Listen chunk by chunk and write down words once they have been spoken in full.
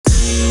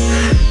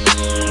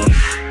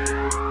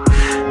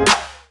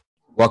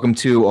Welcome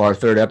to our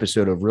third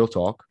episode of Real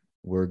Talk.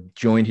 We're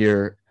joined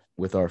here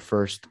with our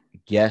first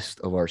guest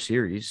of our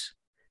series.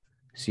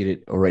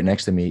 Seated right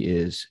next to me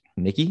is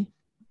Nikki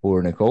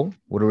or Nicole.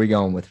 What are we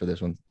going with for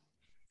this one?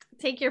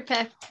 Take your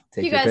pick.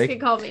 You guys can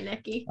call me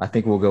Nikki. I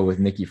think we'll go with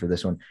Nikki for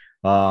this one.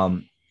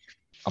 I'm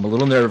a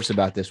little nervous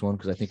about this one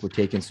because I think we're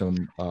taking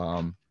some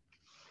of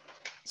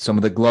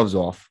the gloves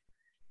off.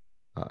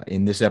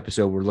 In this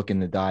episode, we're looking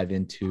to dive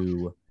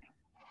into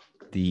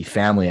the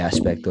family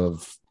aspect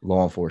of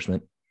law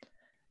enforcement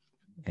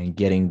and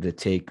getting the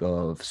take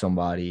of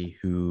somebody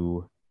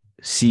who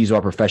sees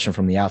our profession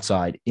from the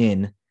outside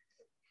in.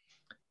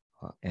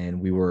 And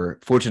we were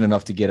fortunate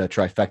enough to get a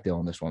trifecta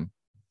on this one.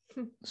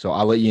 So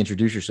I'll let you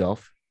introduce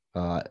yourself.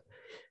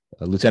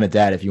 Lieutenant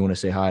Dad, if you want to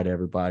say hi to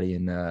everybody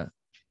and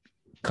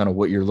kind of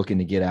what you're looking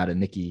to get out of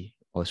Nikki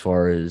as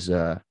far as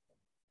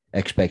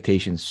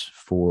expectations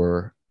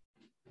for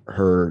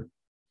her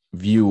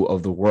view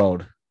of the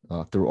world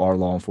through our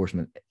law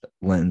enforcement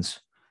lens.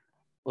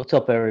 What's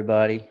up,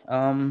 everybody?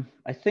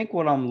 I think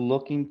what I'm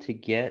looking to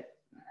get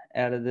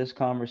out of this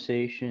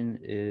conversation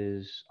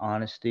is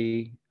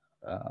honesty,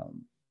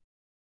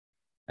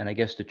 and I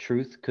guess the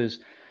truth, because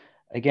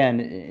again,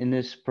 in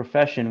this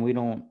profession, we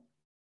don't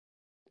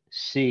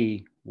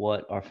see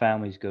what our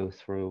families go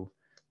through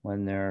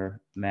when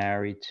they're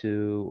married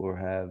to or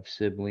have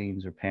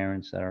siblings or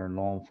parents that are in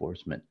law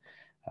enforcement.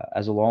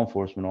 As a law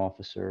enforcement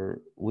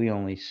officer, we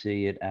only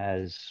see it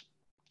as,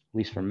 at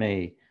least for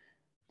me,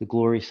 the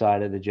glory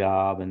side of the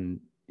job and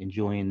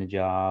enjoying the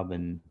job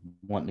and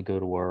wanting to go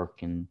to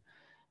work and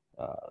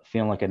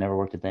feeling like I never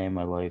worked a day in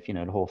my life,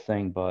 the whole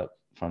thing. But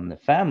from the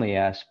family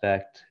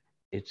aspect,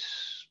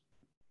 it's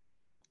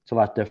a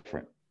lot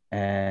different.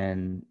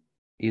 And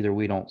either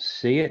we don't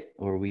see it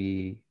or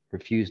we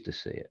refuse to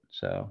see it.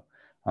 So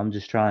I'm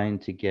just trying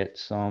to get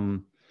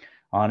some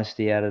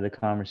honesty out of the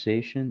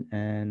conversation,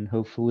 and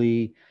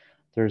hopefully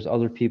there's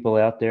other people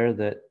out there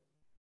that,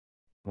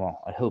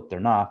 well, I hope they're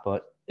not,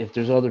 but if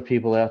there's other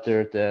people out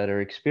there that are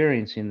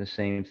experiencing the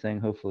same thing,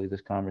 hopefully this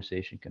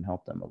conversation can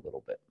help them a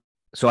little bit.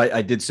 So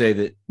I did say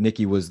that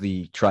Nikki was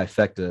the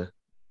trifecta.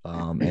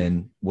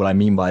 And what I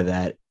mean by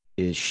that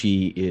is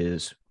she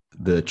is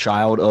the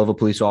child of a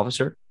police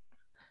officer,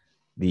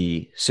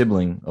 the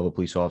sibling of a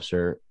police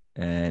officer,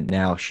 and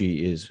now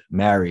she is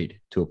married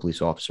to a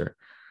police officer.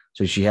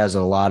 So she has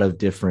a lot of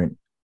different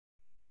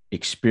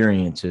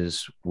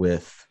experiences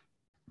with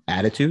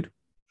attitude.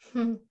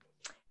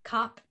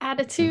 Cop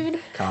attitude.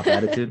 Cop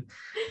attitude.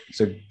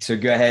 So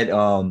go ahead.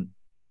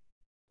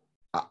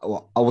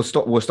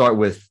 We'll start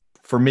with,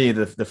 for me,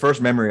 the first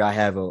memory I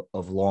have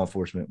of law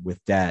enforcement with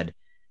Dad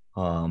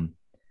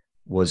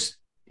was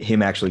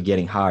him actually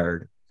getting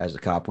hired as a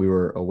cop. We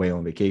were away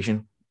on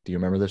vacation. Do you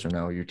remember this or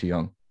no? You're too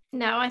young.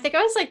 No, I think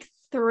I was like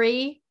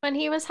 3 when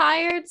he was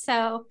hired.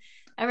 So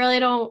I really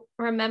don't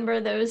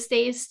remember those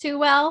days too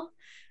well.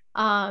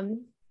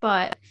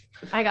 But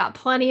I got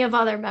plenty of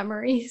other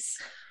memories.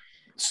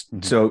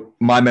 So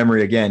my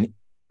memory, again,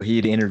 he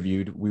had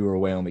interviewed. We were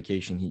away on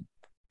vacation.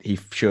 He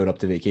showed up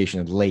to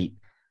vacation late,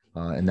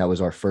 and that was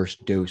our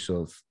first dose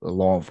of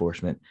law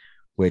enforcement,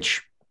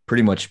 which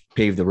pretty much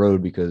paved the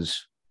road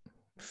because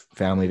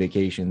family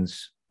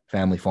vacations,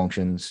 family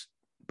functions,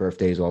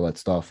 birthdays, all that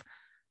stuff,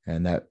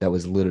 and that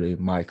was literally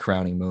my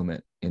crowning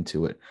moment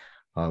into it.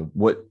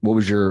 What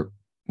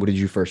did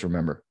you first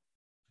remember?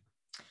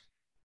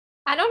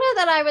 I don't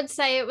know that I would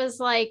say it was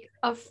like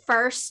a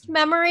first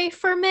memory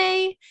for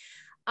me.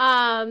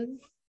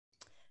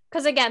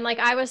 Because again, like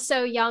I was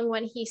so young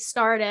when he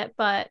started,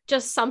 but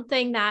just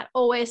something that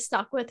always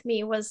stuck with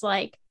me was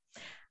like,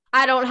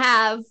 I don't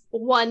have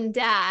one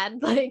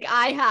dad, like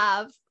I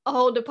have a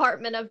whole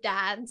department of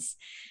dads,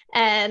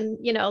 and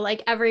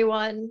like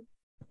everyone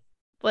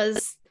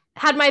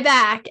had my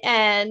back,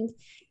 and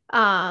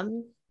I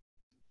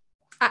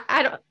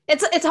don't,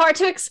 it's hard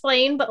to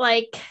explain, but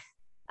like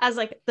as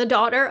like the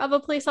daughter of a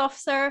police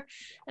officer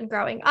and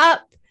growing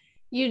up,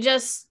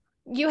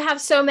 you have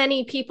so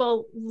many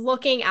people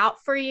looking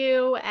out for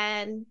you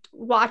and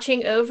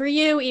watching over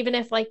you, even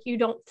if like you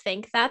don't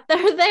think that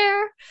they're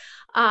there.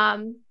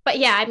 But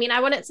yeah, I mean,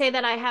 I wouldn't say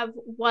that I have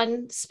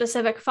one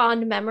specific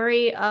fond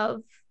memory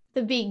of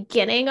the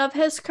beginning of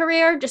his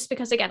career, just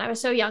because again, I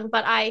was so young,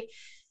 but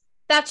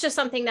that's just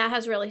something that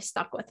has really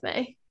stuck with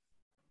me.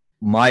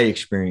 My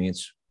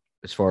experience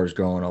as far as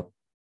growing up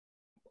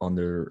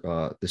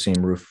under the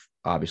same roof,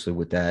 obviously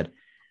with Dad,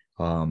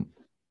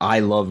 I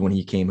loved when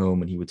he came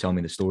home and he would tell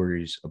me the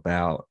stories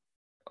about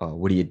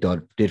what he had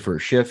did for a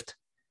shift.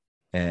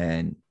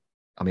 And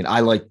I mean, I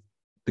liked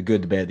the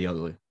good, the bad, the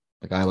ugly.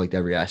 Like I liked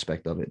every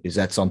aspect of it. Is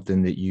that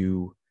something that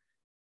you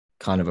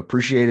kind of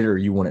appreciated, or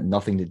you wanted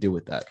nothing to do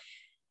with that?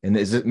 And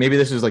maybe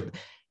this is like,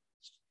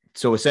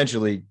 so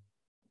essentially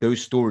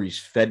those stories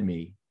fed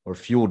me or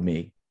fueled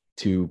me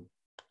to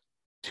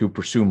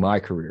pursue my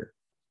career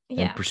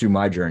and pursue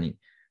my journey.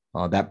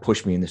 That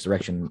pushed me in this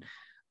direction.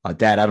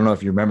 Dad, I don't know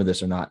if you remember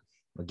this or not.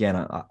 Again,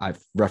 I've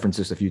referenced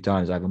this a few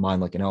times. I have a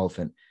mind like an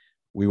elephant.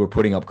 We were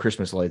putting up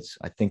Christmas lights.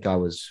 I think I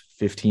was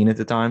 15 at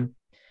the time,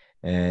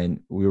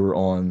 and we were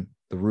on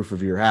the roof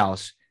of your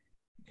house,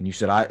 and you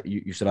said,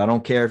 you said, I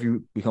don't care if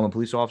you become a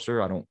police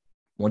officer. I don't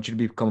want you to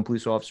become a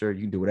police officer.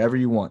 You can do whatever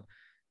you want.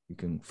 You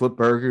can flip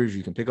burgers.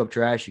 You can pick up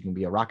trash. You can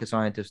be a rocket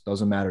scientist.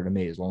 Doesn't matter to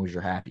me as long as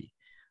you're happy.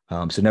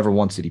 So never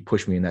once did he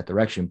push me in that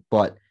direction.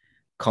 But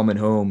coming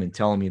home and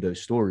telling me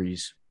those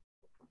stories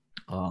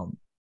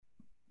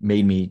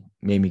made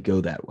me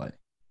go that way.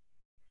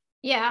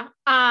 Yeah.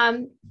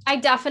 I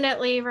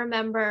definitely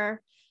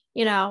remember,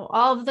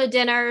 all of the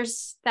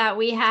dinners that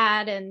we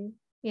had, and,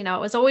 it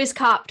was always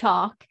cop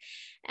talk.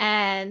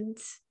 And,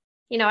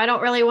 I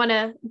don't really want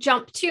to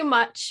jump too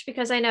much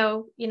because I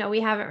know, we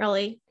haven't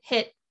really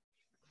hit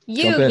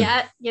you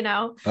yet,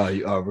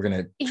 Oh, we're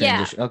going to Yeah.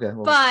 transition. Okay.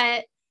 Well.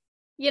 But,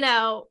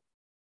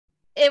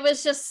 it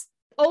was just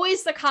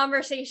always the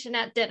conversation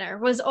at dinner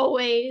was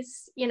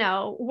always,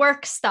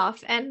 work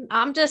stuff. And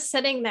I'm just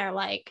sitting there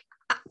like,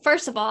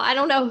 first of all, I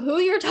don't know who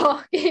you're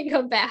talking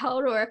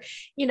about or,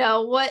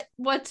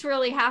 what's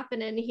really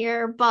happening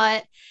here.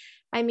 But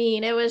I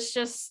mean, it was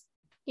just,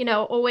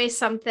 always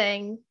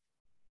something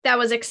that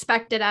was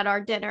expected at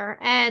our dinner.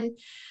 And,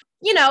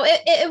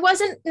 it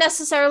wasn't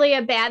necessarily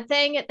a bad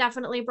thing. It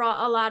definitely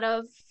brought a lot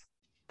of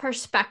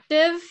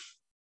perspective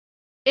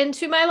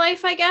into my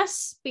life, I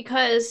guess,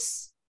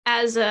 because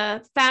as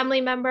a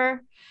family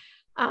member,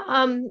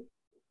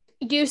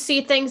 you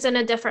see things in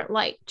a different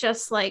light,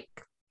 just like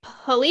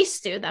police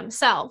do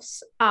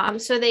themselves.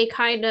 So they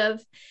kind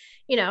of,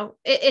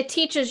 it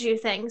teaches you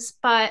things.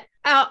 But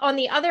on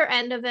the other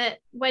end of it,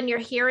 when you're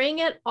hearing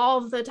it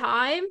all the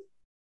time,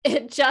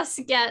 it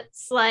just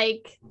gets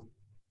like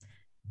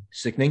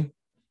Sickening.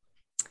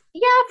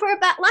 Yeah, for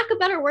lack of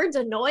better words,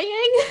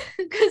 annoying,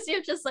 because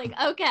you're just like,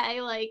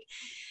 okay, like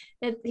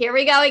here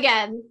we go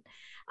again.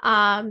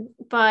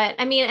 But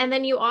I mean, and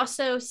then you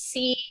also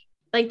see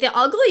like the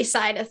ugly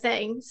side of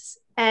things,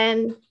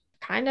 and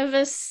kind of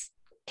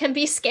can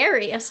be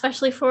scary,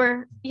 especially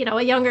for,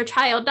 a younger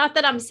child. Not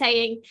that I'm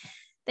saying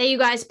that you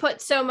guys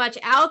put so much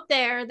out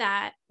there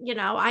that,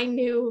 I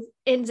knew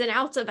ins and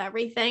outs of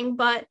everything,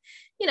 but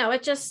you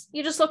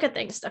just look at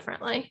things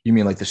differently. You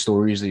mean like the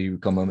stories that you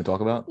come home and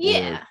talk about?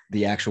 Yeah. Or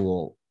the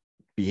actual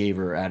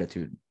behavior or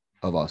attitude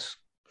of us?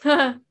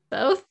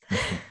 Both.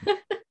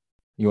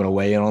 You want to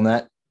weigh in on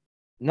that?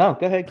 No,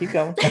 go ahead. Keep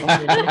going.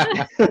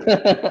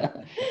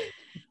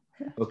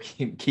 We'll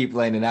keep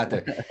laying it out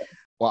there.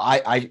 Well,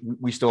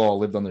 we still all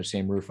lived under the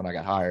same roof when I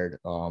got hired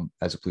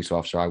as a police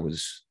officer. I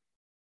was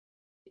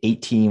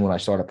 18 when I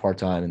started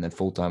part-time, and then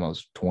full-time I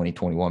was 20,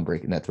 21,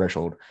 breaking that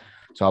threshold.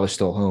 So I was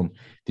still home.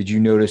 Did you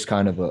notice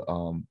kind of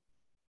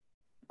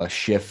a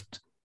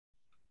shift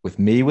with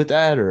me with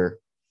that, or?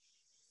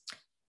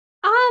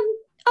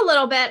 A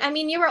little bit. I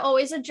mean, you were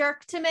always a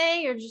jerk to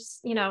me. You're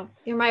just,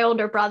 you're my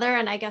older brother,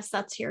 and I guess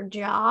that's your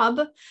job.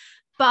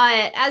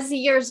 But as the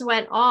years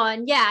went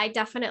on, yeah, I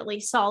definitely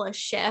saw a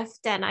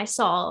shift, and I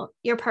saw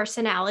your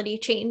personality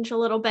change a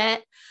little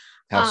bit.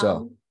 How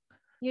so?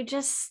 You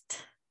just,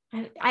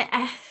 oh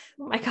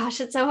my gosh,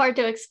 it's so hard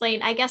to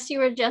explain. I guess you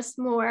were just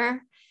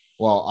more.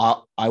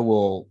 Well, I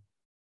will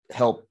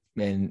help.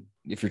 And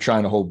if you're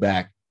trying to hold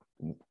back,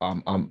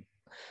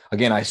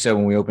 again, I said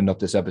when we opened up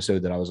this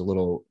episode that I was a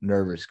little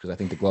nervous because I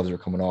think the gloves are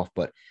coming off.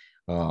 But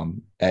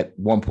at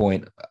one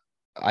point,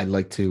 I'd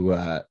like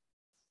to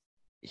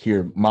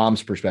hear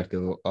Mom's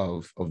perspective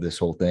of this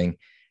whole thing.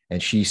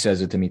 And she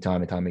says it to me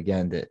time and time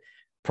again that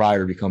prior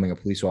to becoming a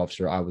police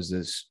officer, I was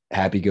this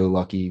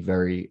happy-go-lucky,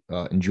 very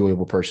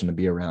enjoyable person to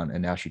be around.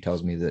 And now she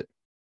tells me that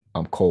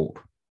I'm cold.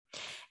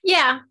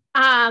 Yeah.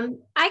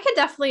 I could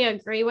definitely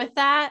agree with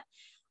that.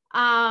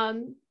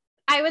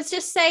 I would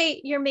just say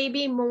you're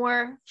maybe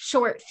more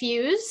short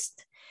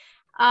fused.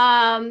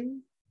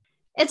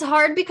 It's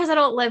hard because I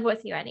don't live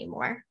with you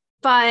anymore,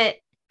 but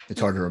it's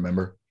hard to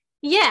remember.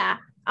 Yeah.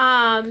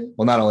 Well,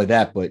 not only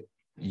that, but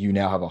you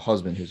now have a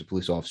husband who's a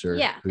police officer.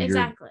 Yeah, who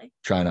exactly. You're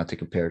trying not to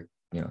compare,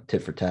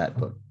 tit for tat,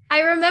 but I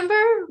remember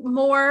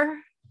more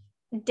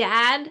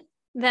Dad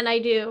than I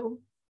do,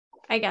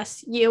 I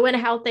guess, you and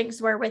how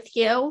things were with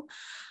you.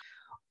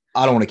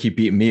 I don't want to keep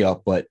beating me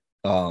up, but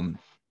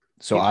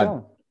so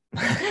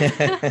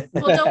Well,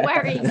 don't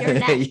worry, you're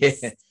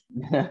next.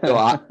 Yeah.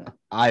 So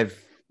I've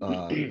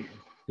been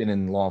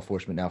in law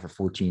enforcement now for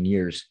 14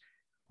 years.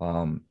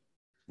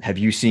 Have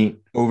you seen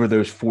over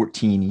those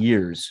 14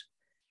 years,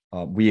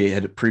 we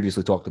had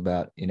previously talked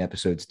about in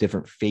episodes,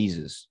 different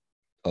phases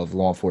of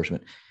law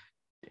enforcement.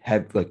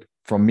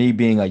 From me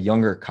being a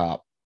younger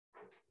cop,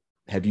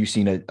 have you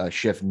seen a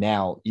shift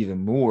now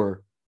even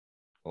more?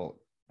 Well,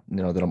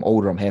 that I'm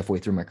older, I'm halfway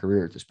through my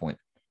career at this point.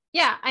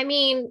 Yeah. I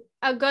mean,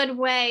 a good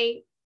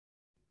way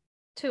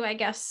to, I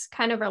guess,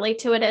 kind of relate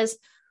to it is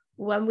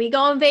when we go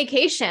on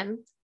vacation,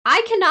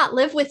 I cannot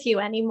live with you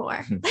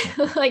anymore.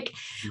 Like,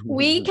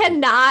 we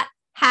cannot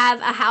have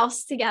a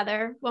house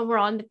together when we're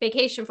on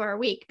vacation for a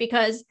week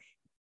because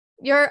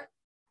you're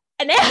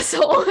an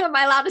asshole. Am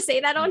I allowed to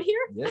say that on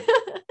here? Yeah.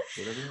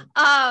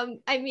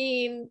 I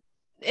mean,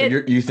 so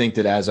you think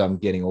that as I'm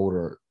getting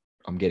older,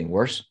 I'm getting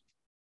worse?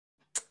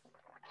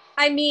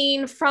 I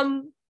mean,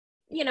 from,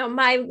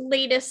 my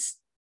latest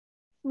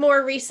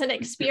more recent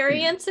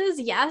experiences,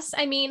 yes.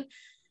 I mean,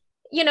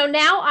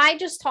 now I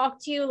just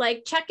talk to you,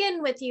 like check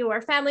in with you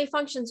or family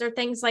functions or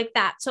things like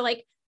that. So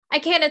like I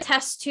can't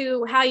attest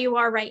to how you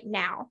are right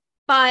now.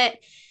 But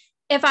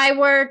if I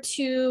were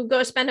to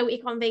go spend a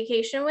week on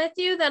vacation with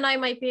you, then I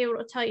might be able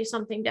to tell you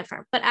something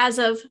different. But as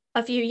of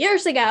a few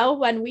years ago,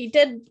 when we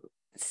did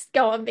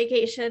go on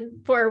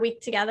vacation for a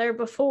week together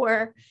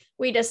before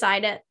we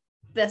decided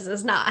this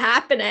is not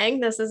happening,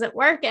 this isn't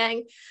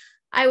working,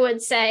 I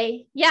would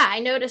say, yeah, I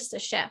noticed a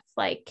shift.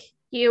 Like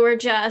you were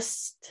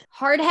just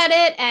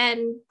hard-headed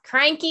and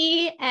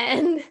cranky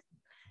and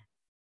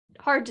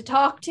hard to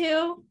talk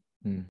to.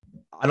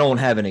 I don't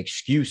have an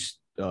excuse.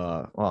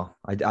 Well,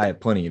 I have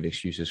plenty of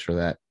excuses for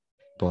that,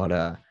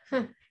 but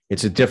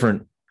it's a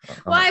different.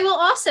 Well, I will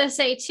also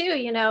say too,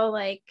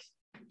 like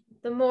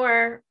the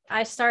more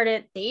I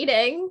started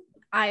dating,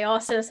 I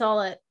also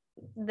saw it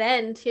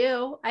then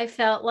too. I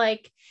felt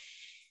like,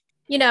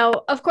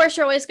 of course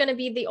you're always going to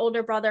be the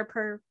older brother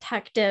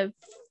protective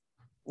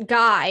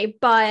guy,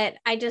 but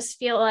I just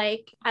feel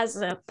like as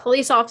a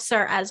police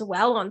officer as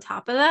well, on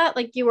top of that,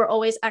 like you were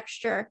always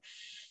extra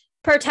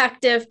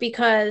protective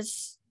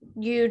because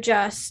you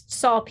just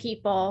saw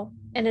people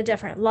in a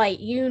different light.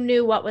 You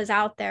knew what was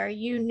out there.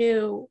 You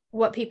knew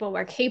what people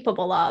were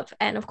capable of.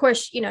 And of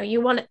course,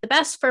 you wanted the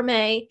best for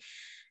me,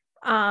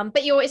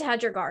 but you always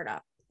had your guard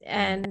up.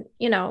 And,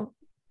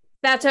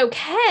 that's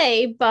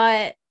okay.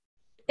 But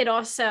it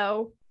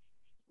also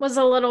was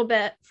a little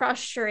bit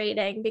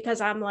frustrating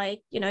because I'm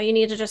like, you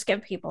need to just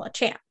give people a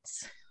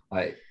chance.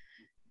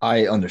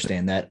 I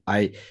understand that.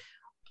 I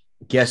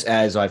guess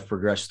as I've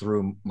progressed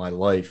through my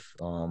life,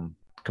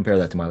 compare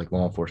that to my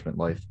law enforcement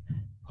life,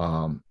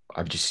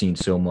 I've just seen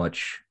so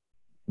much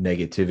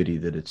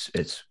negativity that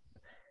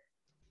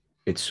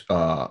it's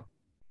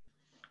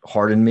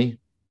hardened me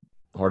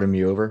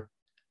over.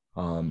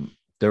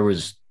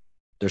 There's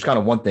kind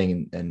of one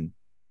thing, and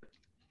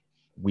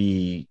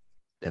we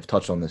have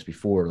touched on this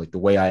before, like the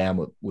way I am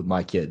with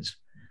my kids.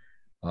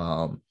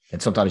 And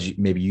sometimes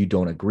maybe you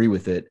don't agree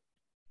with it,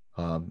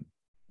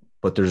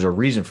 but there's a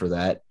reason for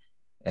that.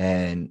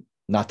 And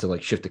not to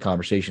like shift the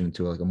conversation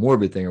into like a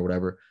morbid thing or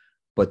whatever,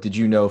 but did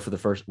you know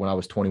when I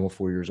was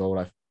 24 years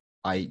old,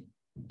 I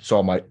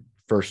saw my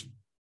first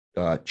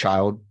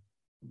child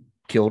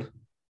killed?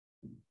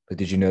 Like,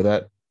 did you know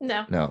that?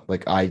 No.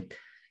 Like I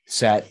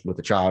sat with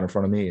a child in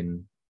front of me,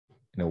 and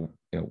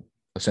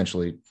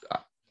essentially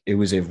it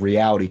was a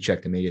reality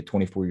check to me at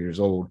 24 years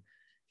old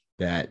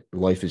that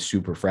life is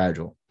super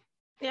fragile.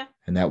 Yeah.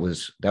 And that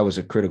was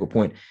a critical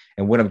point.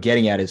 And what I'm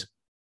getting at is,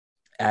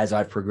 as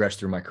I've progressed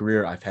through my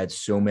career, I've had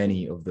so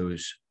many of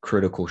those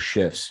critical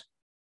shifts,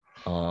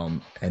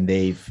 and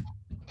they've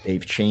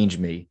changed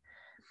me.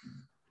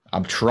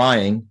 I'm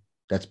trying.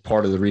 That's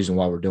part of the reason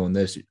why we're doing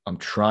this. I'm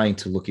trying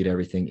to look at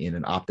everything in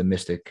an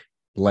optimistic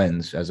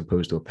lens as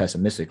opposed to a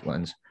pessimistic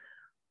lens.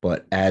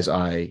 But as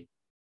I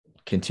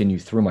continue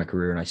through my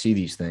career and I see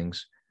these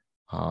things,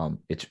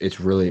 it's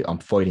really, I'm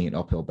fighting an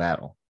uphill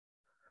battle.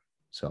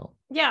 So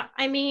yeah,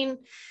 I mean,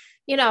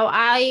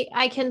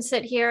 I can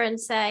sit here and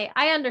say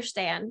I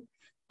understand,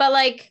 but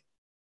like,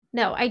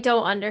 no, I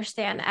don't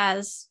understand.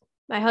 As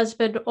my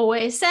husband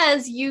always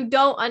says, you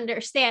don't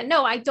understand.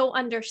 No, I don't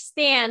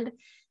understand,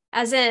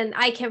 as in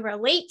I can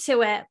relate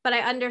to it, but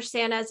I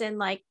understand as in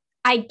like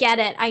I get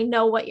it. I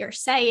know what you're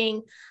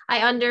saying. I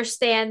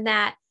understand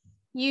that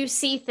you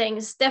see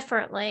things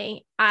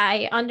differently.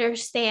 I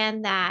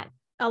understand that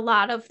a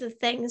lot of the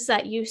things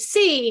that you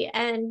see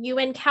and you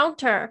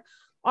encounter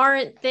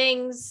aren't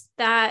things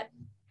that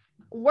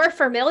we're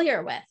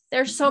familiar with.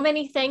 There's so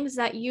many things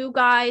that you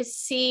guys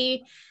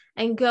see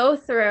and go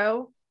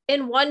through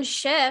in one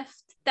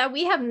shift that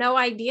we have no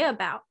idea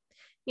about.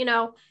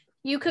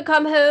 You could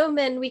come home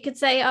and we could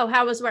say, oh,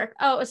 how was work?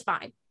 Oh, it was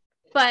fine.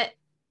 But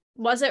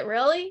was it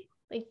really?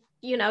 Like,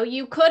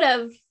 you could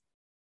have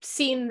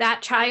seen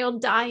that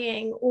child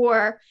dying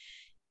or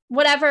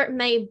whatever it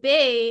may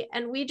be,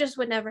 and we just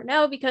would never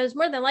know because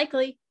more than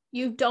likely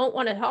you don't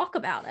want to talk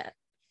about it.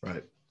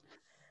 Right.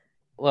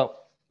 Well,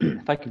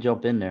 if I could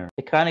jump in there,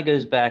 it kind of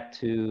goes back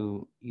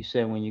to, you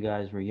said when you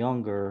guys were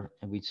younger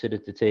and we'd sit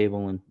at the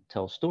table and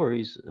tell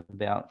stories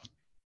about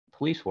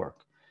police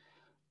work.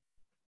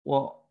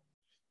 Well,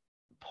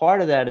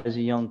 part of that as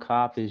a young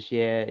cop is,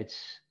 yeah, it's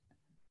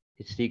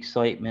the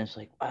excitement. It's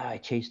like, I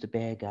chased a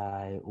bad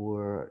guy,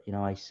 or,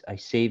 I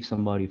saved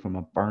somebody from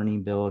a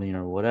burning building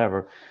or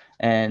whatever.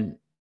 And,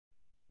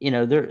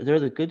 they're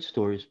the good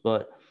stories,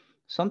 but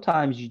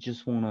sometimes you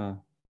just want to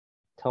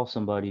tell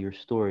somebody your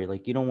story.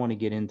 Like, you don't want to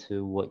get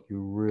into what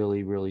you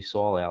really, really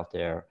saw out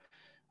there.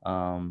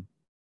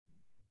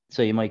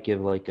 So you might give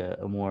like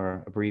a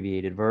more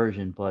abbreviated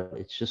version, but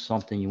it's just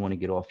something you want to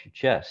get off your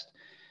chest.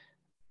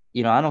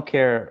 I don't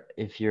care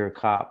if you're a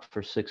cop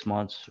for 6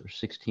 months or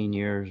 16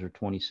 years or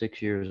 26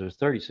 years or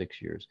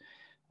 36 years.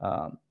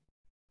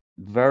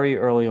 Very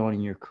early on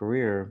in your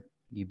career,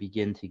 you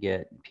begin to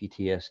get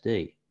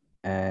PTSD.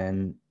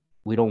 And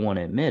we don't want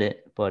to admit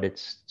it, but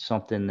it's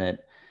something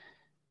that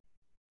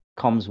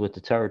comes with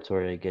the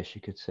territory, I guess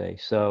you could say.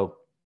 So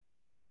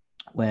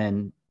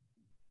when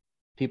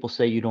people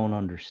say you don't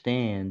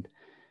understand.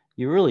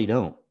 You really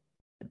don't,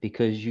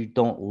 because you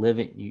don't live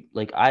it. You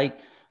like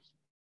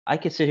I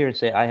could sit here and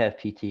say I have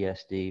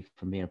PTSD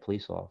from being a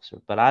police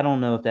officer, but I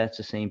don't know if that's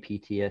the same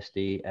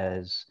PTSD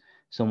as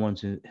someone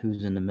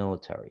who's in the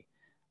military.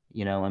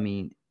 I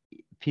mean,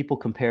 people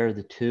compare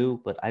the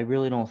two, but I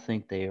really don't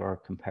think they are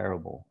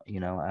comparable.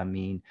 I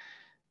mean,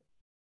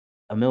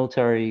 a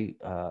military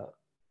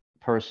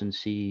person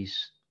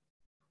sees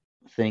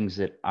things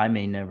that I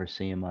may never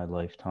see in my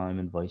lifetime,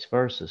 and vice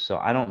versa. So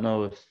I don't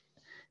know if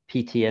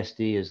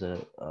PTSD is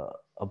a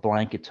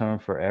blanket term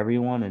for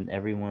everyone, and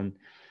everyone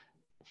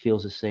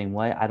feels the same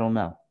way. I don't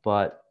know,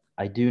 but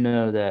I do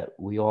know that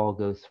we all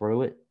go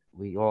through it.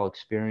 We all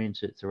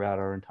experience it throughout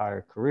our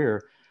entire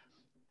career.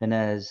 And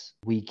as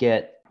we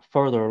get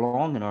further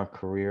along in our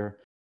career,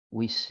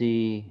 we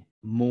see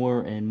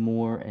more and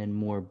more and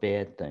more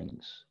bad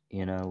things.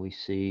 We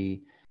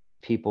see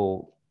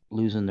people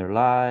losing their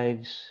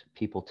lives,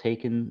 people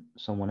taking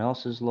someone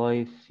else's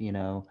life,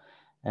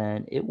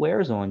 and it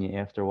wears on you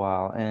after a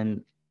while.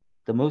 And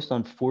the most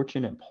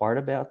unfortunate part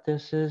about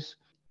this is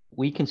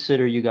we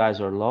consider you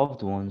guys our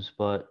loved ones,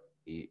 but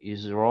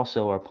is there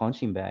also our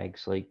punching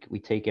bags? Like, we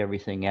take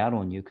everything out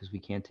on you because we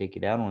can't take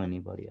it out on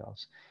anybody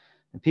else.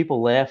 And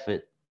people laugh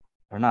at,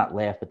 or not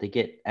laugh, but they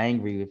get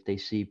angry if they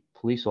see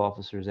police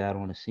officers out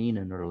on a scene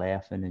and they're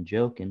laughing and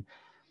joking.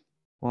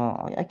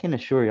 Well, I can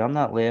assure you, I'm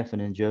not laughing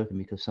and joking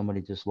because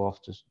somebody just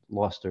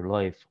lost their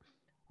life.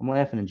 I'm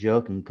laughing and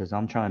joking because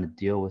I'm trying to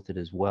deal with it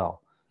as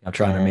well. I'm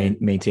trying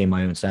to maintain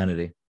my own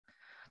sanity.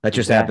 That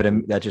just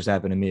happened. That just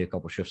happened to me a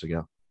couple of shifts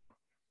ago.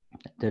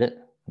 Did it?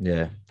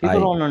 Yeah. People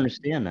don't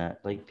understand that.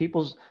 Like,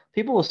 people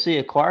will see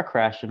a car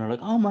crash and they're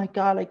like, "Oh my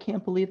God, I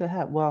can't believe it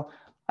happened." Well,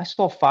 I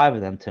saw 5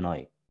 of them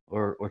tonight,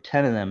 or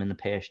 10 of them in the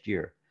past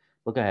year.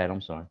 Look ahead.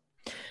 I'm sorry.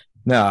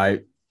 No,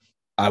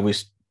 I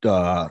was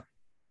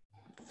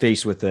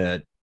faced with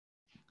a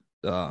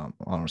I don't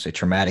want to say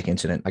traumatic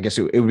incident. I guess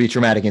it would be a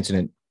traumatic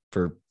incident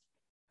for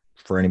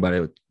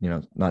anybody,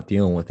 not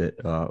dealing with it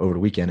over the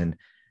weekend. And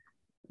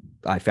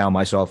I found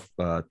myself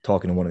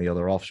talking to one of the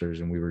other officers,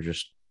 and we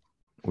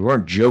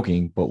weren't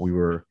joking, but we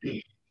were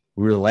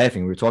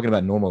laughing. We were talking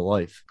about normal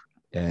life,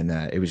 and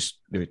it's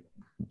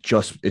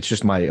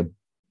just my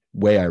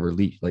way I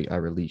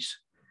release.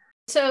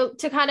 So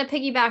to kind of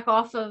piggyback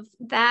off of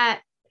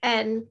that,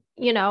 and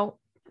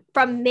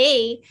from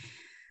me,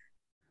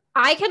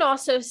 I can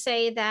also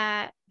say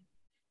that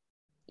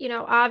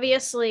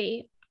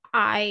obviously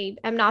I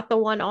am not the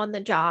one on the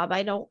job.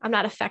 I'm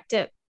not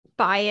affected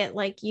by it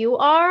like you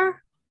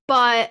are,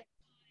 but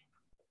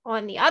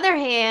on the other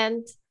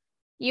hand,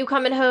 you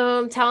coming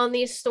home telling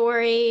these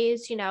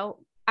stories,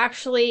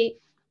 actually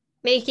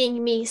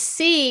making me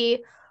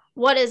see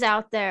what is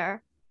out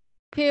there.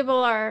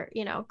 People are,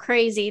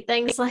 crazy,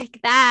 things like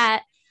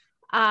that.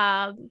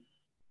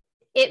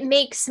 It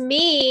makes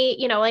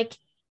me, like,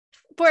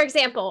 for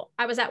example,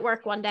 I was at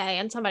work one day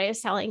and somebody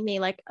was telling me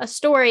like a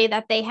story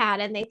that they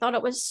had, and they thought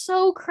it was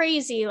so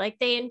crazy. Like,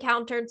 they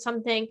encountered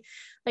something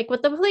like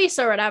with the police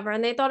or whatever,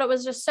 and they thought it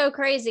was just so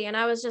crazy. And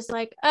I was just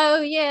like,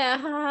 "Oh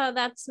yeah,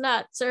 that's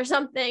nuts," or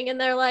something.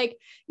 And they're like,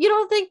 "You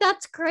don't think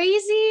that's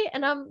crazy?"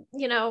 And I'm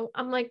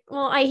like,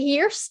 "Well, I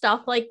hear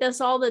stuff like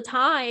this all the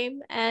time,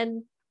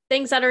 and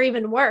things that are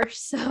even worse."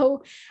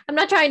 So I'm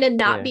not trying to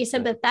not be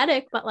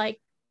sympathetic, but like,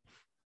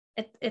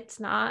 it's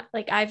not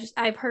like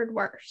I've heard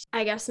worse.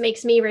 I guess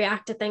makes me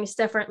react to things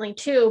differently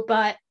too,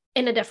 but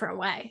in a different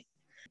way.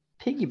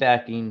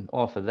 Piggybacking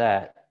off of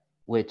that,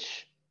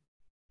 which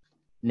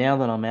now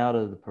that I'm out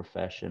of the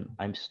profession,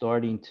 I'm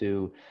starting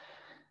to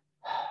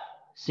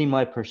see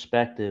my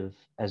perspective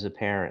as a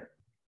parent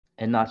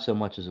and not so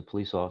much as a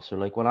police officer.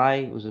 Like, when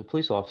I was a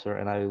police officer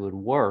and I would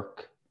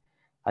work,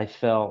 I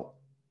felt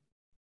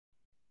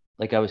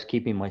like I was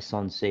keeping my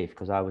son safe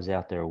because I was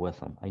out there with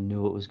him. I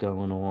knew what was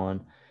going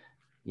on.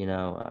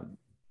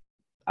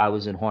 I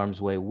was in harm's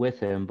way with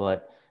him,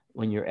 but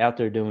when you're out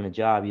there doing a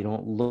job, you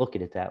don't look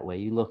at it that way.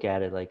 You look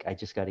at it like, I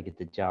just got to get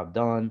the job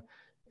done.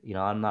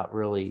 I'm not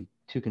really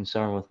too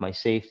concerned with my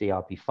safety.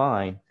 I'll be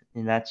fine.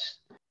 And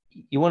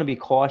you want to be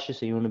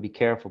cautious and you want to be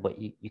careful, but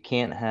you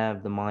can't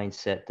have the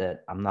mindset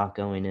that I'm not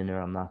going in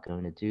there, I'm not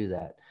going to do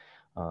that,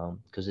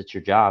 because it's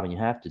your job and you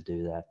have to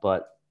do that.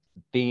 But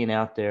being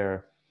out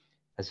there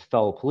as a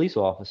fellow police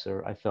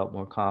officer, I felt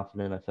more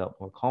confident. I felt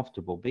more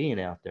comfortable being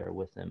out there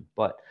with him.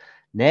 But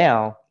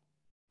now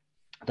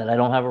that I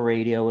don't have a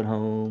radio at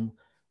home,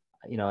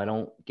 I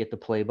don't get the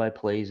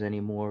play-by-plays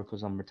anymore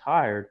because I'm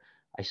retired.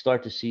 I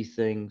start to see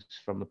things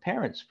from a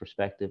parent's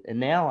perspective. And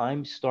now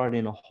I'm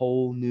starting a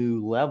whole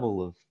new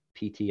level of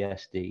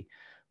PTSD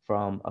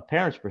from a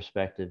parent's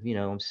perspective.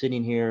 I'm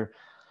sitting here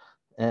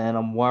and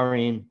I'm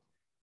worrying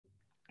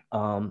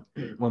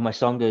when my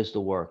son goes to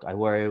work. I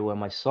worry when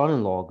my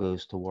son-in-law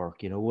goes to work.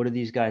 What are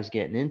these guys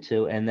getting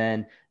into? And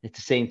then at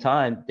the same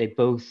time, they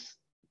both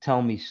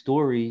tell me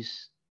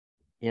stories.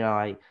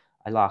 I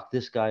locked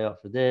this guy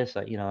up for this.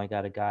 I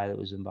got a guy that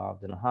was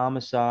involved in a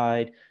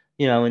homicide.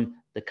 And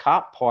the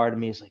cop part of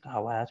me is like,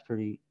 "Oh wow, that's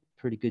pretty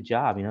good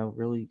job.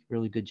 Really,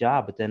 really good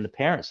job." But then the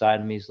parent side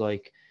of me is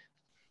like,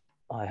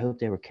 oh, I hope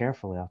they were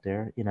careful out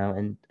there,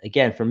 And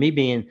again, for me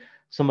being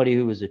somebody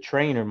who was a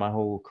trainer my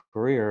whole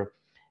career,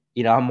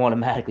 I'm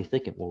automatically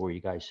thinking, well, were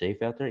you guys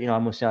safe out there? I'm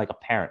gonna say like a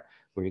parent,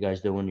 were you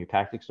guys doing your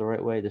tactics the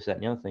right way, this, that,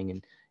 and the other thing?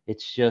 And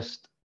it's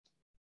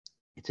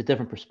a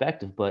different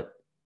perspective. But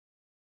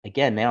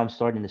again, now I'm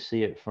starting to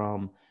see it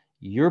from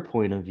your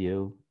point of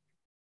view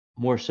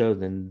more so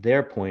than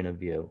their point of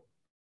view.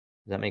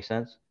 Does that make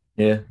sense?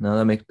 Yeah, no,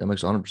 that makes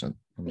 100%.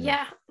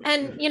 Yeah.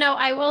 And,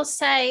 I will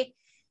say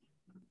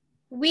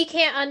we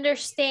can't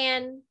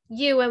understand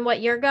you and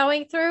what you're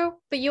going through,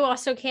 but you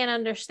also can't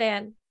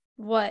understand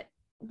what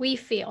we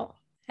feel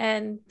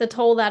and the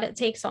toll that it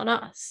takes on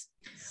us.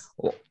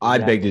 Well, I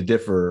beg to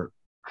differ,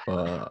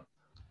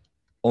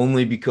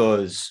 only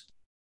because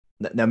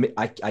now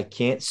I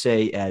can't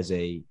say as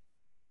a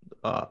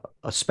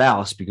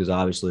spouse, because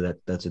obviously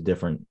that's a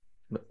different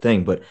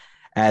thing, but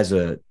as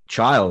a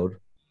child,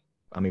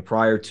 I mean,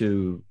 prior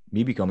to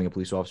me becoming a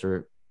police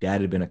officer, Dad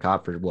had been a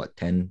cop for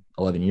 10,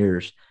 11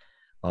 years.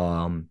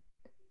 And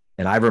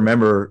I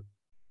remember,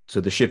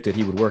 so the shift that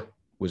he would work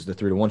was the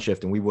 3 to 1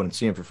 shift, and we wouldn't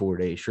see him for 4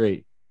 days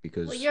straight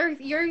because you're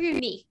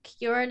unique.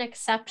 You're an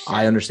exception.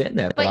 I understand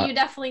that, but you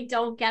definitely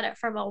don't get it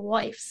from a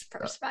wife's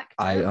perspective.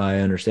 I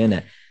understand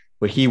that,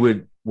 but he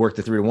would work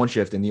the 3 to 1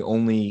 shift, and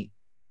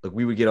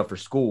we would get up for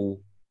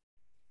school,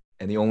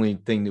 and the only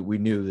thing that we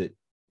knew that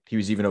he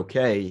was even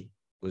okay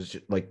was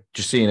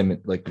just seeing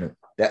him,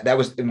 that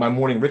was in my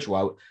morning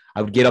ritual.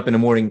 I would get up in the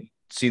morning,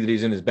 see that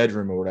he's in his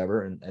bedroom or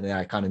whatever, and then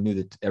I kind of knew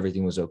that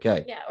everything was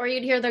okay. Yeah, or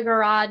you'd hear the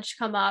garage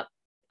come up,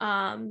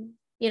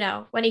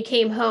 when he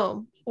came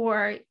home,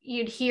 or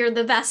you'd hear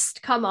the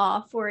vest come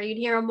off, or you'd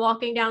hear him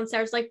walking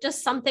downstairs,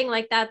 just something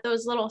like that.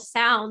 Those little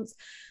sounds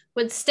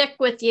would stick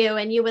with you,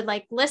 and you would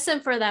listen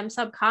for them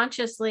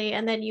subconsciously,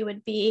 and then you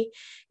would be,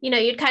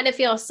 you'd kind of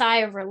feel a sigh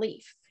of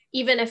relief.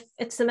 Even if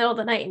it's the middle of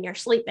the night and you're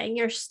sleeping,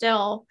 you're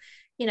still,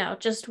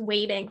 just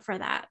waiting for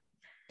that.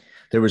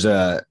 There was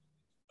a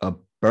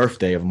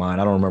birthday of mine.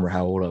 I don't remember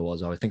how old I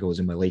was. I think it was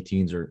in my late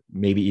teens or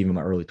maybe even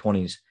my early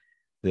 20s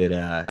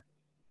that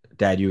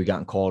Dad, you had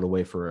gotten called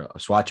away for a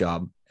SWAT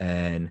job.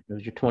 And it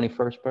was your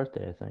 21st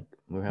birthday, I think.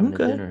 We were having a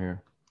dinner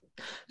here.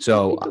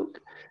 So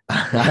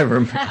I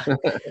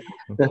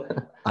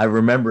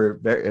remember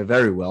very,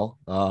 very well.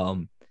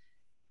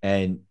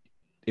 And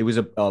it was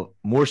a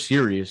more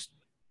serious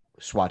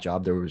SWAT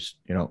job. There was,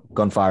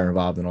 gunfire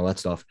involved and all that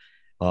stuff.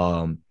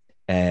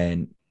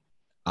 And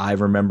I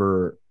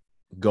remember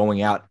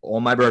going out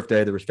on my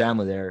birthday. There was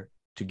family there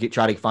to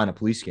try to find a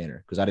police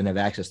scanner because I didn't have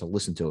access to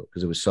listen to it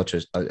because it was such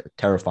a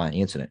terrifying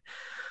incident.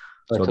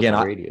 So again,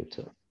 radio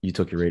too. You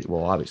took your radio,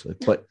 well, obviously,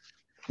 but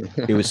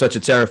it was such a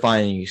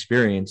terrifying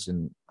experience.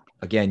 And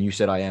again, you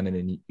said I am in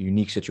a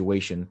unique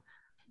situation,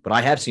 but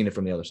I have seen it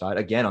from the other side.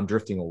 Again, I'm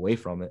drifting away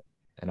from it,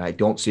 and I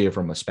don't see it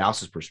from a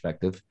spouse's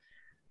perspective,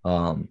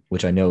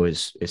 which I know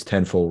is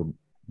tenfold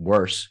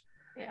worse.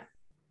 Yeah.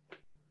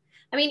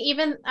 I mean,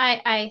 even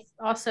I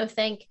also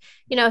think,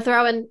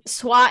 throwing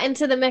SWAT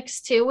into the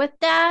mix too with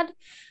Dad.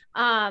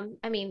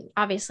 I mean,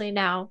 obviously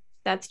now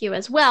that's you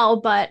as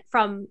well, but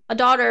from a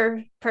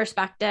daughter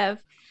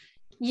perspective,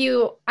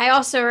 I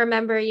also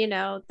remember, the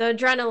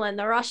adrenaline,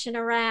 the rushing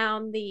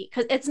around,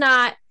 because it's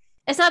not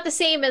the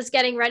same as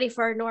getting ready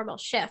for a normal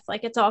shift.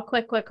 It's all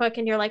quick.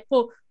 And you're like,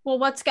 well,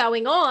 what's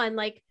going on?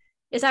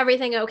 Is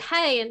everything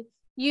okay? And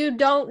you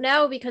don't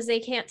know because they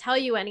can't tell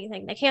you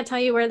anything. They can't tell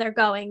you where they're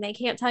going. They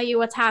can't tell you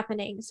what's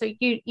happening. So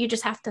you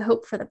just have to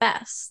hope for the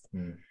best.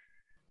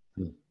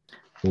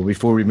 Well,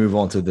 before we move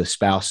on to the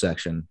spouse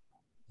section.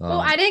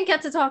 I didn't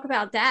get to talk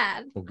about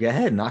Dad. Well, go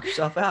ahead. Knock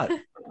yourself out.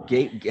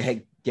 Go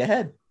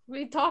ahead.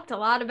 We talked a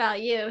lot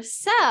about you.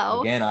 So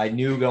again, I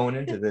knew going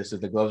into this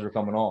that the gloves were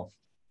coming off.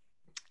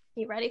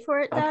 You ready for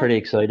it, Dad? I'm pretty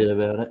excited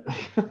about it.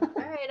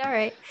 All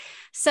right.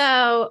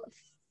 So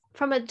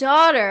from a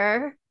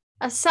daughter,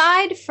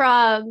 aside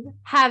from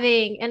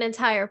having an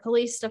entire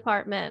police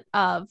department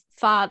of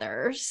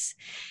fathers,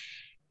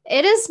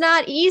 it is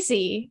not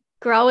easy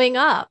growing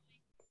up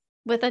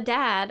with a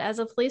dad as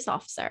a police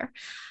officer.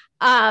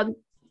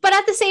 But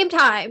at the same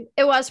time,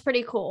 it was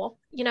pretty cool.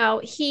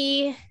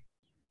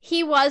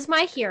 He was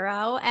my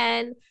hero,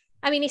 and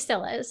I mean, he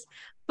still is,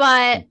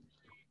 but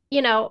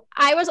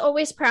I was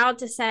always proud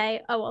to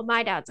say, oh, well,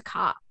 my dad's a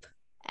cop.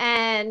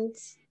 And,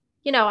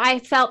 I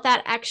felt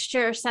that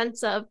extra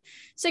sense of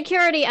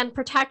security and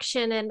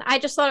protection. And I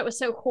just thought it was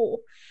so cool.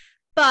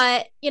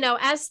 But,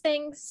 as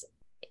things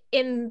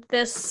in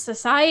this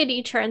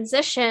society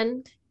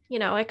transitioned,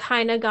 it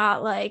kind of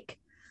got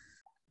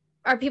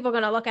are people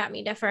going to look at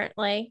me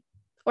differently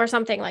or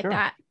something like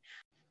that?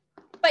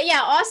 But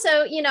yeah,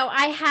 also,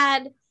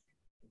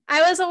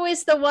 I was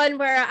always the one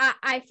where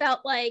I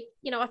felt like,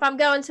 if I'm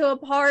going to a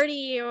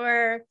party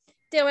or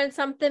doing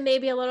something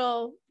maybe a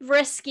little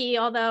risky,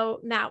 although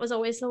Matt was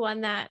always the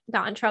one that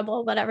got in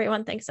trouble, but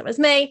everyone thinks it was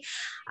me.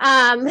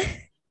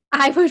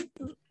 I would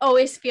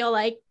always feel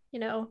like,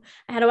 I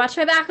had to watch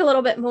my back a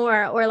little bit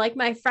more, or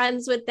my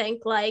friends would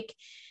think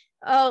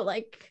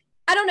oh,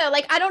 I don't know.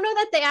 Like, I don't know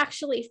that they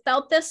actually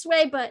felt this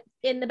way, but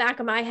in the back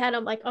of my head,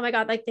 I'm like, oh my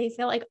God, like they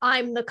feel like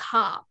I'm the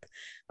cop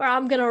or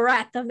I'm going to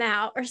rat them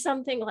out or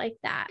something like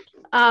that.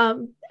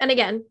 And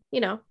again,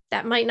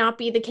 that might not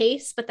be the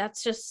case, but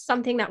that's just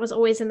something that was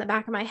always in the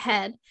back of my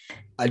head.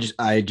 I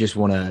just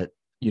want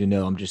you to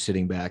know I'm just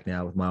sitting back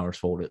now with my arms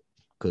folded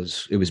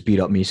because it was beat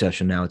up me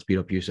session. Now it's beat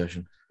up you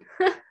session.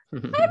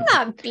 I'm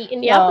not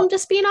beating you up. I'm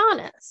just being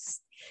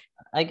honest.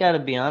 I got to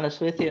be honest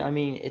with you. I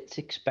mean, it's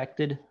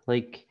expected.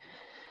 Like,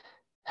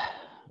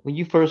 when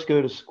you first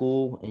go to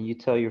school and you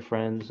tell your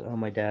friends, oh,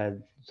 my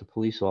dad's a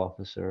police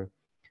officer,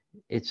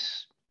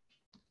 it's,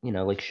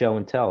 like show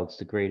and tell. It's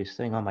the greatest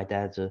thing. Oh, my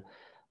dad's a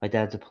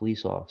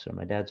police officer.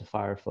 My dad's a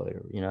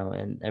firefighter,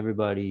 and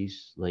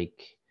everybody's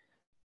like,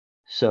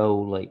 so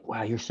like,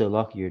 wow, you're so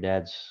lucky your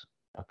dad's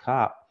a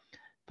cop.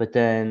 But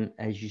then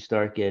as you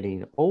start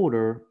getting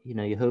older,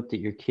 you hope that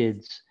your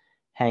kids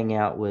hang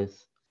out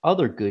with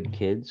other good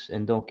kids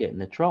and don't get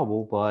into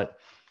trouble. But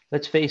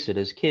let's face it,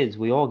 as kids,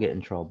 we all get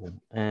in trouble.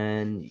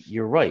 And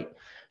you're right.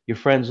 Your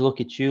friends look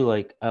at you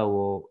like, oh,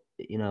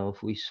 well,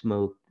 if we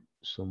smoke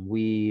some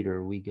weed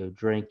or we go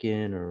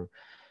drinking or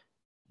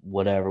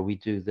whatever, we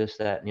do this,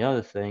 that, and the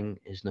other thing,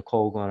 is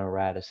Nicole going to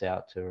rat us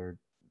out to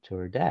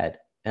her dad?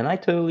 And I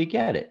totally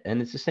get it.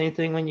 And it's the same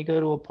thing when you go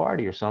to a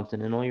party or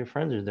something and all your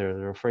friends are there.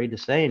 They're afraid to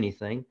say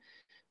anything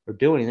or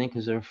do anything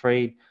because they're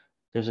afraid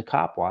there's a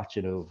cop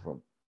watching over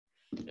them.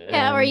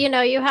 Yeah, or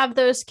you have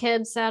those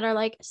kids that are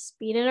like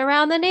speeding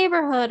around the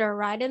neighborhood or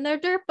riding their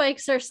dirt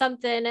bikes or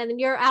something,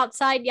 and you're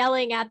outside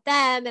yelling at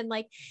them, and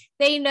like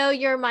they know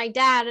you're my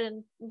dad,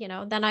 and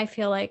then I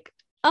feel like,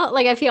 oh,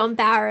 like I feel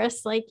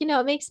embarrassed, like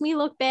it makes me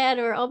look bad,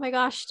 or oh my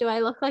gosh, do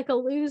I look like a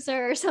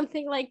loser or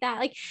something like that?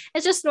 Like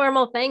it's just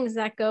normal things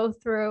that go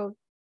through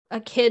a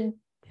kid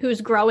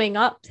who's growing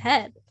up's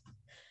head.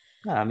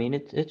 Yeah, I mean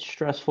it's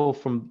stressful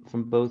from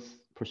both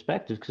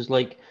perspectives because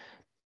like,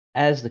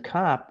 as the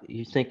cop,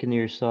 you're thinking to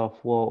yourself,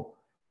 well,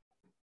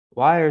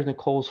 why are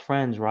Nicole's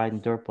friends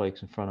riding dirt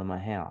bikes in front of my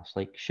house?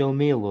 Like, show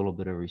me a little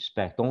bit of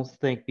respect. Don't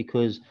think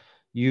because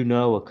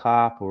a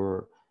cop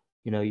or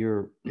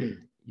your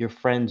your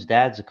friend's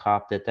dad's a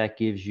cop that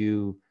gives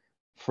you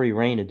free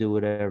reign to do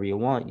whatever you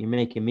want. You're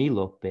making me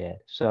look bad.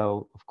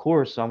 So of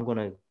course I'm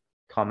gonna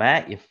come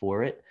at you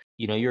for it.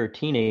 You're a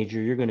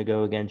teenager. You're gonna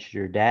go against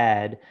your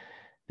dad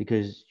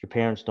because your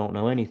parents don't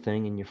know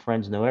anything and your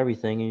friends know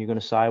everything, and you're going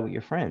to side with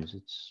your friends.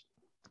 It's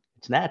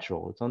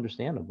natural. It's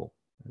understandable.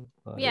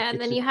 Yeah, and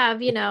then you have,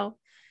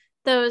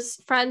 those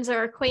friends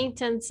or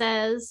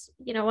acquaintances,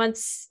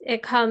 once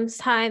it comes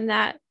time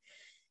that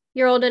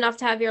you're old enough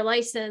to have your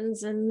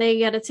license and they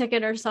get a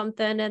ticket or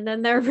something, and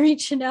then they're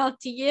reaching out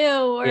to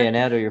you, or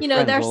now they're your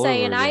friends they're all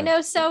saying, over I again. know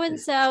so and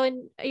so,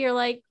 and you're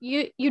like,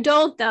 you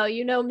don't though,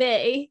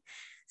 me.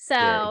 So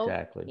yeah,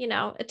 exactly.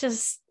 It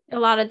just a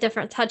lot of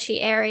different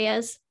touchy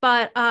areas.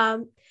 But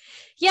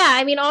yeah,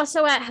 I mean,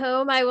 also at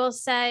home, I will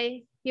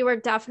say you were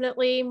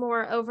definitely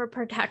more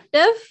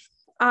overprotective.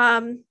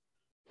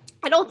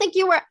 I don't think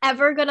you were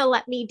ever going to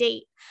let me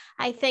date.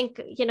 I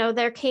think,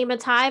 there came a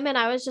time and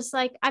I was just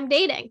like, I'm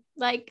dating.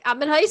 Like,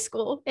 I'm in high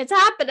school. It's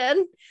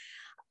happening.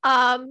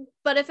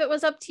 But if it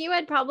was up to you,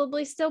 I'd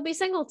probably still be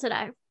single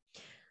today.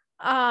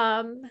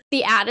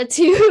 The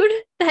attitude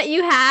that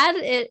you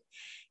had,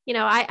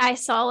 I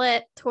saw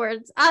it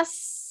towards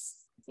us,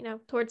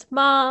 towards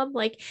mom.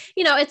 Like,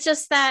 it's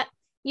just that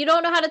you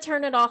don't know how to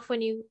turn it off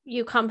when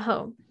you come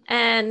home.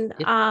 And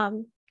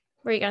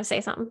were you going to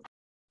say something?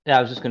 Yeah,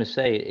 I was just going to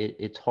say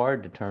it's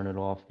hard to turn it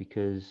off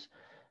because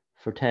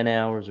for 10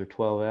 hours or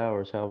 12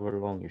 hours, however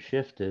long your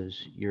shift is,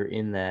 you're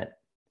in that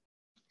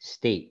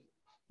state.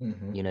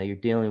 Mm-hmm. You're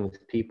dealing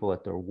with people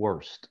at their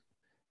worst,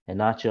 and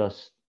not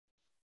just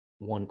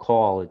one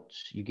call.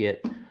 You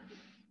get,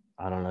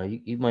 I don't know,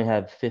 you might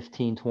have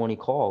 15, 20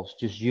 calls,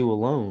 just you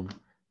alone.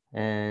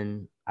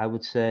 And I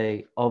would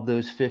say of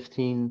those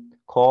 15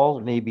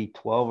 calls, maybe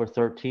 12 or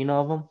 13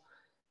 of them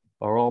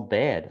are all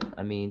bad.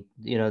 I mean,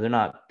 they're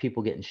not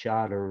people getting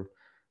shot or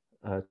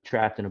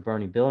trapped in a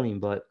burning building,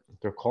 but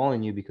they're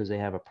calling you because they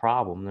have a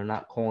problem. They're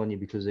not calling you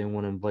because they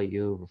want to invite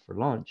you over for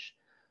lunch.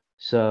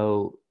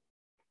 So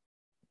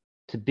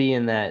to be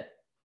in that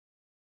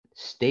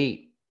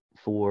state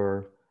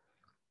for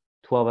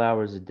 12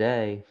 hours a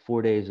day,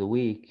 4 days a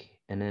week,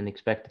 and then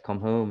expect to come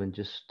home and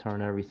just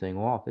turn everything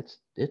off,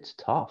 it's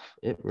tough.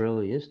 It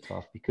really is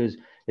tough because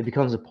it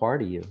becomes a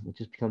part of you. It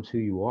just becomes who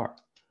you are.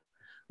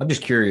 I'm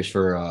just curious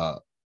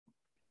for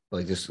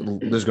like this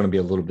is going to be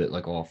a little bit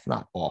like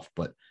not off,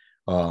 but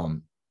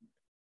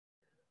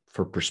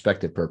for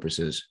perspective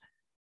purposes,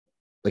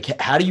 like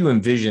how do you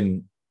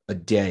envision a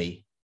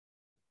day,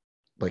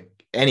 like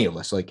any of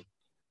us, like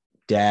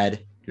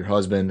dad, your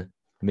husband,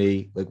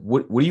 me, like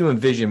what do you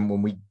envision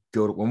when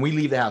we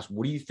leave the house?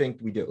 What do you think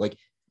we do? Like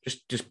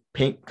just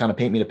paint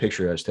me the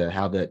picture as to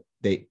how the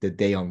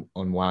day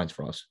unwinds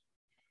for us,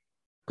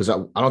 because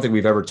I don't think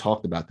we've ever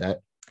talked about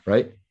that,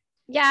 right?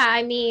 Yeah,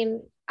 I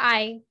mean,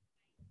 I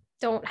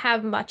don't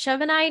have much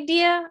of an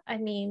idea. I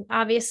mean,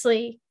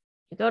 obviously,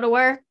 you go to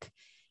work,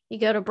 you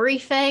go to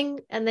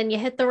briefing, and then you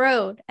hit the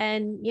road,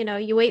 and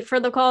you wait for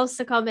the calls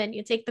to come in,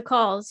 you take the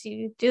calls,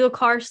 you do the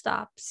car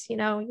stops,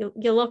 you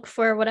look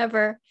for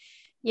whatever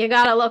you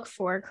gotta look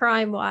for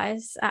crime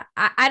wise.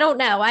 I don't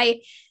know.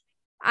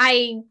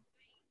 I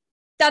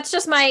that's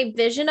just my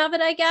vision of it,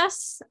 I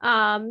guess.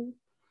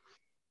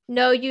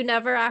 No, you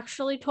never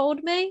actually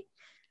told me.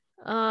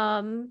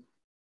 But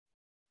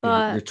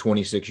you're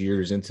 26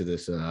 years into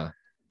this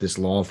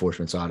law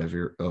enforcement side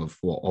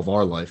of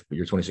our life, but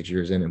you're 26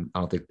 years in, and I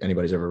don't think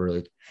anybody's ever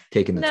really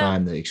taken the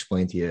time to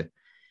explain to you,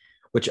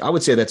 which I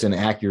would say that's an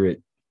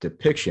accurate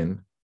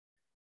depiction,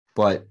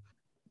 but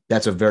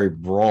that's a very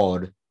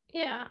broad.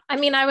 Yeah. I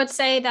mean, I would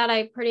say that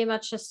I pretty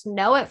much just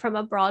know it from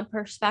a broad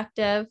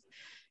perspective,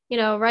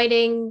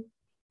 writing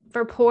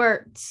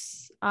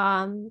reports.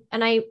 And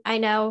I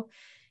know,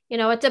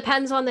 it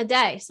depends on the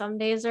day. Some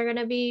days are going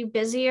to be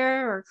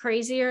busier or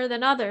crazier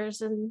than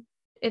others. And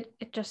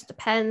it just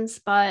depends.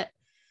 But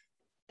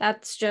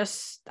that's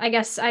just, I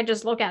guess I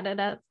just look at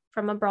it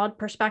from a broad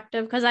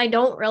perspective because I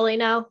don't really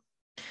know.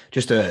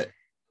 Just to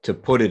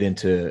put it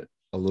into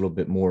a little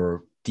bit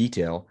more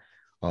detail,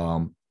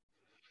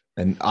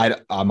 and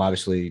I'm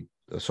obviously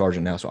a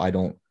sergeant now,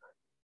 so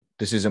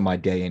this isn't my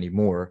day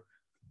anymore,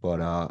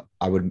 but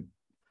I would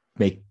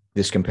make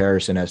this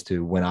comparison as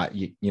to when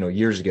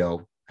years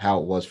ago, how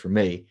it was for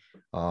me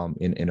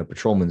in a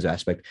patrolman's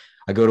aspect.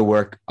 I go to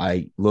work,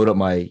 I load up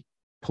my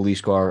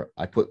police car,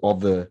 I put all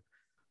the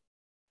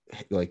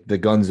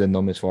guns in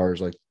them as far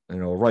as a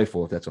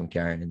rifle, if that's what I'm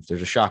carrying. And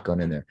there's a shotgun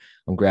in there.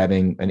 I'm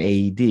grabbing an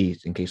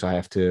AED in case I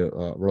have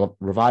to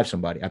revive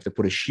somebody. I have to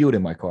put a shield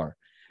in my car.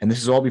 And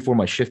this is all before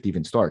my shift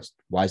even starts.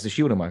 Why is the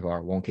shield in my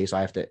car? Well, in case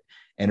I have to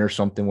enter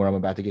something where I'm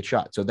about to get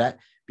shot. So that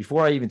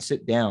before I even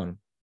sit down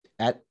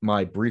at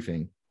my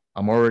briefing,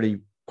 I'm already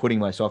putting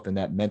myself in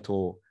that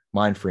mental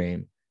mind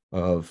frame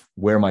of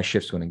where my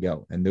shift's going to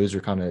go. And those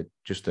are kind of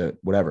just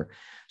whatever.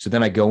 So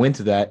then I go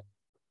into that,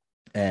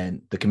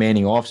 and the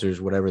commanding officers,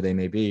 whatever they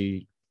may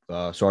be,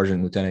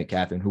 sergeant, lieutenant,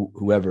 captain,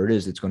 whoever it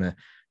is that's going to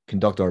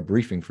conduct our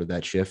briefing for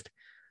that shift,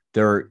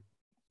 they're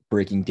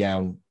breaking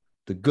down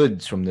the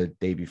goods from the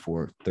day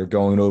before. They're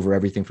going over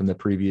everything from the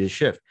previous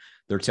shift.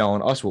 They're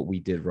telling us what we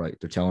did right.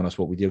 They're telling us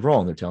what we did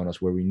wrong. They're telling us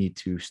where we need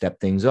to step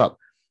things up.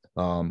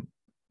 And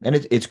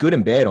it's good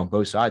and bad on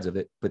both sides of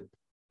it. But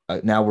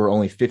now we're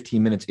only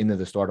 15 minutes into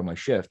the start of my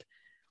shift.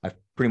 I've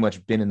pretty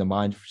much been in the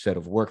mindset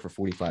of work for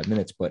 45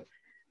 minutes. But,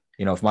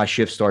 if my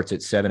shift starts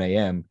at 7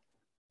 a.m.,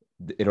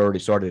 it already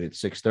started at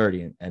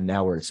 6:30, and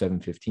now we're at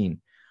 7:15.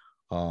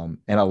 And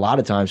a lot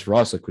of times for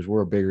us, because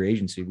we're a bigger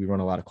agency, we run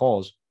a lot of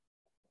calls.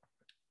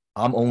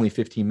 I'm only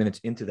 15 minutes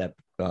into that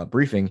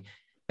briefing,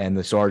 and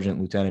the sergeant,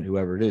 lieutenant,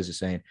 whoever it is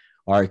saying,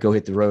 all right, go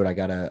hit the road. I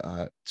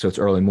got so it's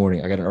early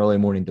morning. I got an early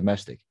morning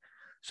domestic.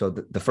 So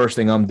the first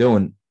thing I'm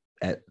doing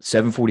at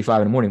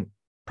 7:45 in the morning,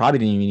 probably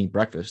didn't even eat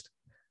breakfast.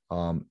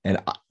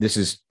 This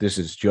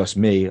is just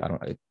me.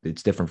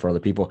 It's different for other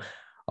people.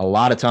 A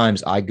lot of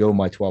times I go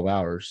my 12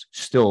 hours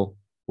still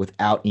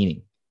without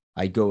eating.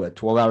 I go a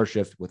 12-hour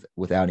shift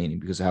without eating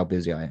because of how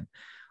busy I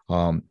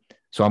am.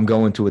 So I'm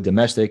going to a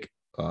domestic.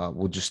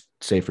 We'll just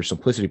say for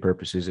simplicity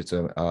purposes, it's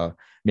a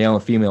male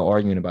and female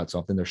arguing about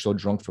something. They're so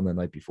drunk from the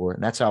night before.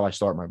 And that's how I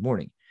start my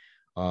morning.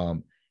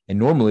 And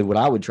normally what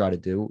I would try to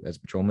do as a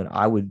patrolman,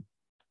 I would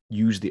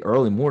use the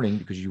early morning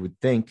because you would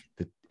think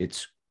that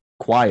it's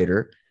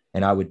quieter,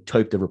 and I would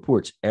type the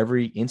reports.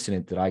 Every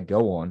incident that I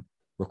go on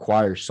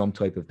requires some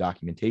type of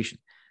documentation.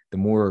 The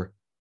more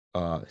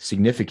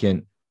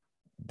significant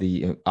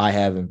I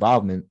have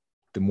involvement,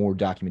 the more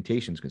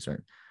documentation is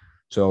concerned.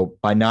 So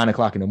by 9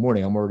 o'clock in the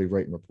morning, I'm already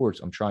writing reports.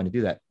 I'm trying to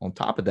do that. On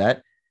top of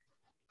that,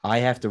 I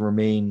have to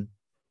remain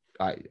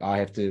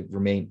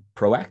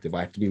proactive. I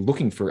have to be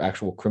looking for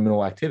actual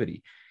criminal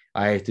activity.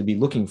 I have to be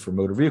looking for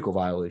motor vehicle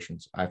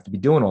violations. I have to be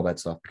doing all that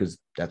stuff because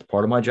that's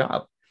part of my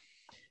job.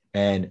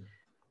 And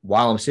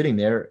while I'm sitting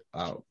there,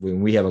 when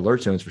we have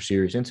alert zones for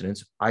serious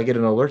incidents, I get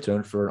an alert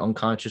zone for an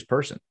unconscious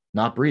person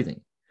not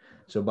breathing.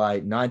 So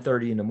by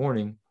 9:30 in the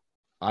morning,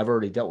 I've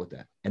already dealt with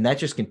that. And that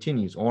just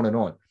continues on and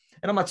on.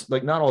 And I'm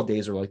not all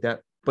days are like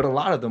that, but a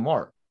lot of them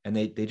are. And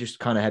they just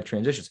kind of have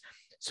transitions.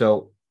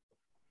 So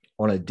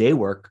on a day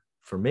work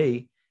for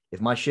me, if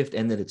my shift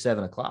ended at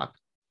 7 o'clock,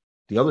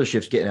 the other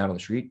shift's getting out on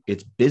the street.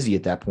 It's busy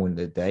at that point of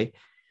the day.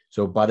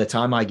 So by the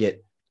time I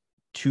get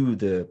to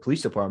the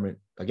police department,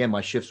 again,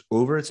 my shift's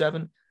over at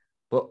 7,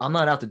 but I'm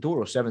not out the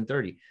door till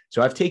 7:30.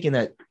 So I've taken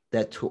that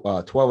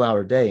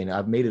 12-hour day, and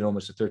I've made it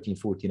almost a 13,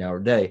 14-hour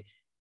day,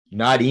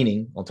 not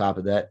eating. On top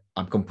of that,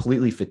 I'm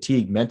completely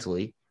fatigued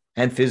mentally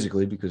and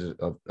physically because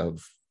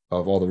of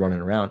all the running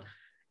around.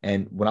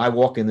 And when I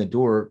walk in the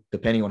door,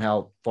 depending on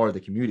how far the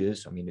commute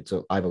is, I mean,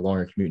 I have a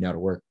longer commute now to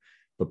work,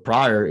 but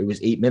prior it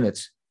was 8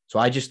 minutes. So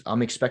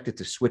I'm expected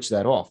to switch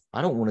that off.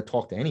 I don't want to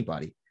talk to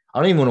anybody. I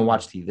don't even want to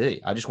watch TV.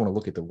 I just want to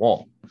look at the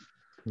wall.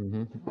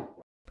 Mm-hmm.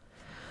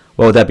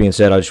 Well, with that being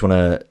said, I just want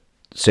to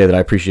say that I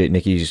appreciate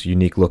Nikki's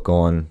unique look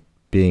on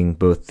being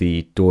both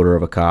the daughter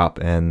of a cop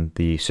and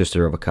the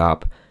sister of a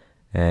cop,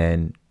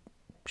 and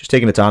just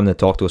taking the time to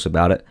talk to us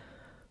about it.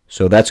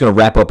 So that's going to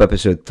wrap up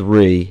episode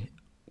 3.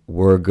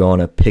 We're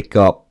going to pick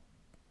up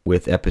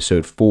with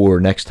episode 4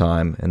 next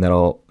time, and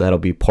that'll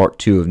be part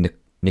 2 of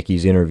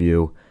Nikki's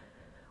interview,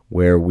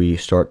 where we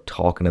start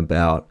talking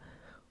about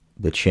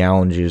the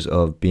challenges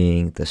of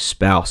being the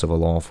spouse of a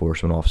law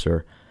enforcement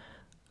officer.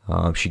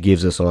 She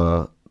gives us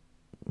a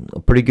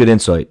pretty good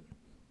insight,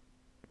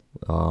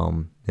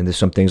 and there's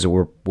some things that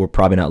we're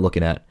probably not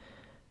looking at,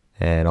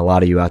 and a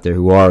lot of you out there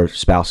who are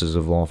spouses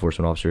of law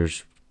enforcement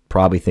officers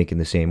probably thinking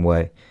the same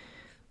way.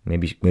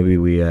 Maybe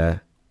we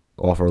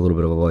offer a little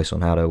bit of advice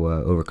on how to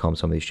overcome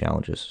some of these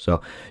challenges.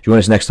 So join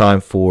us next time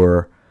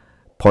for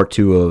part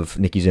 2 of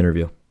Nikki's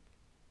interview.